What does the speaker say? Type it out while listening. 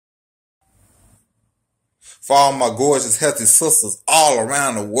For all my gorgeous, healthy sisters all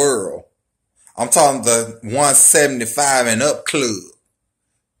around the world. I'm talking the 175 and up club.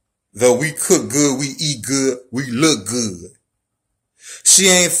 The we cook good, we eat good, we look good. She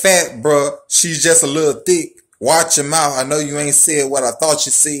ain't fat, bruh. She's just a little thick. Watch your mouth. I know you ain't said what I thought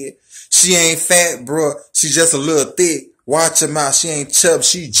you said. She ain't fat, bruh. She just a little thick. Watch your mouth. She ain't chub.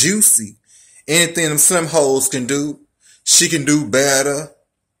 She juicy. Anything them slim hoes can do, she can do better.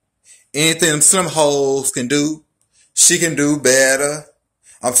 Anything them slim hoes can do, she can do better.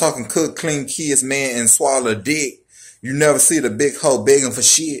 I'm talking cook, clean, kiss, man, and swallow dick. You never see the big hoe begging for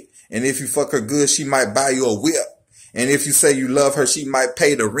shit. And if you fuck her good, she might buy you a whip. And if you say you love her, she might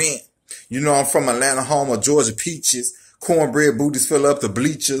pay the rent. You know I'm from Atlanta, home of Georgia peaches. Cornbread booties fill up the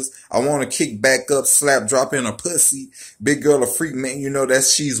bleachers. I want to kick back up, slap, drop in a pussy. Big girl a freak, man, you know that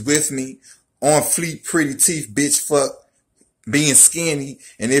she's with me. On fleet, pretty teeth, bitch, fuck being skinny.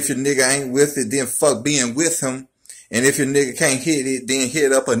 And if your nigga ain't with it, then fuck being with him. And if your nigga can't hit it, then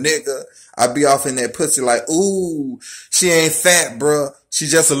hit up a nigga. I be off in that pussy like, ooh, she ain't fat, bruh. She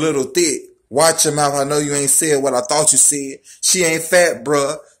just a little thick. Watch your mouth. I know you ain't said what I thought you said. She ain't fat,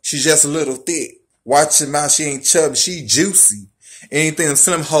 bruh. She just a little thick. Watch your mouth. She ain't chubby. She juicy. Anything them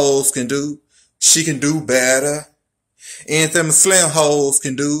slim hoes can do, she can do better. Anything them slim hoes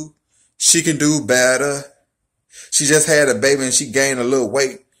can do, she can do better. She just had a baby and she gained a little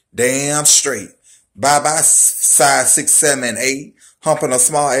weight. Damn straight. Bye-bye size 6, 7, and 8. Humping her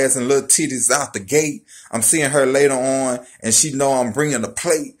small ass and little titties out the gate. I'm seeing her later on and she know I'm bringing a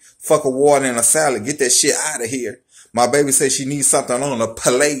plate. Fuck a water and a salad. Get that shit out of here. My baby says she needs something on a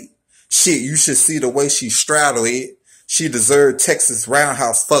plate. Shit, you should see the way she straddle it. She deserved Texas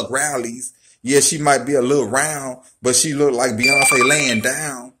Roundhouse fuck rallies. Yeah, she might be a little round, but she look like Beyonce laying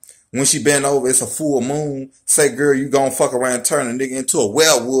down. When she bend over, it's a full moon. Say, girl, you gon' fuck around and turn a nigga into a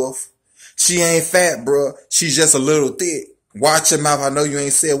werewolf. She ain't fat, bruh. She's just a little thick. Watch your mouth. I know you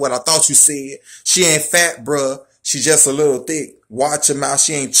ain't said what I thought you said. She ain't fat, bruh. She just a little thick. Watch your mouth.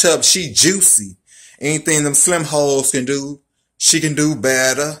 She ain't chub. She juicy. Anything them slim hoes can do, she can do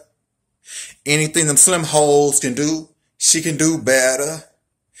better. Anything them slim hoes can do, she can do better.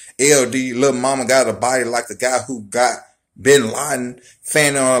 LD, little mama got a body like the guy who got Bin Laden,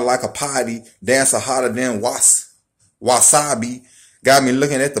 fanning on her like a potty, dancing hotter than wasabi. Got me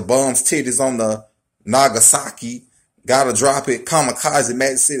looking at the bum's titties on the Nagasaki. Gotta drop it. Kamikaze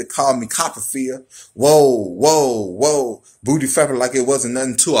Magic City called me Copperfield. Whoa, whoa, whoa. Booty flapping like it wasn't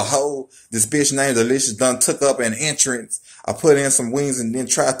nothing to a hoe. This bitch named Delicious done took up an entrance. I put in some wings and then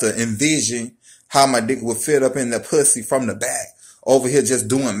tried to envision how my dick would fit up in the pussy from the back. Over here just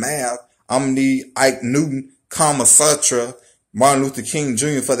doing math. I'm gonna need Ike Newton, Kama Sutra, Martin Luther King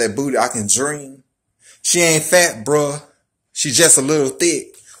Jr. for that booty I can dream. She ain't fat, bruh. She just a little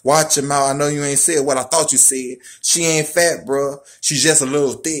thick. Watch your mouth. I know you ain't said what I thought you said. She ain't fat, bruh. She just a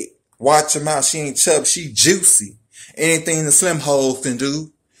little thick. Watch your mouth. She ain't chubby. She juicy. Anything the slim hoes can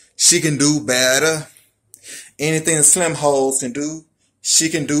do, she can do better. Anything the slim hoes can do, she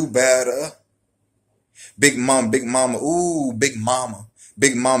can do better. Big mama, ooh, big mama.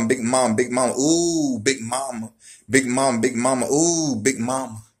 Big mama, big mama, big mama, ooh, big mama. Big mama, ooh, big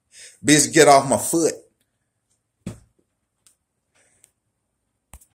mama. Bitch, get off my foot.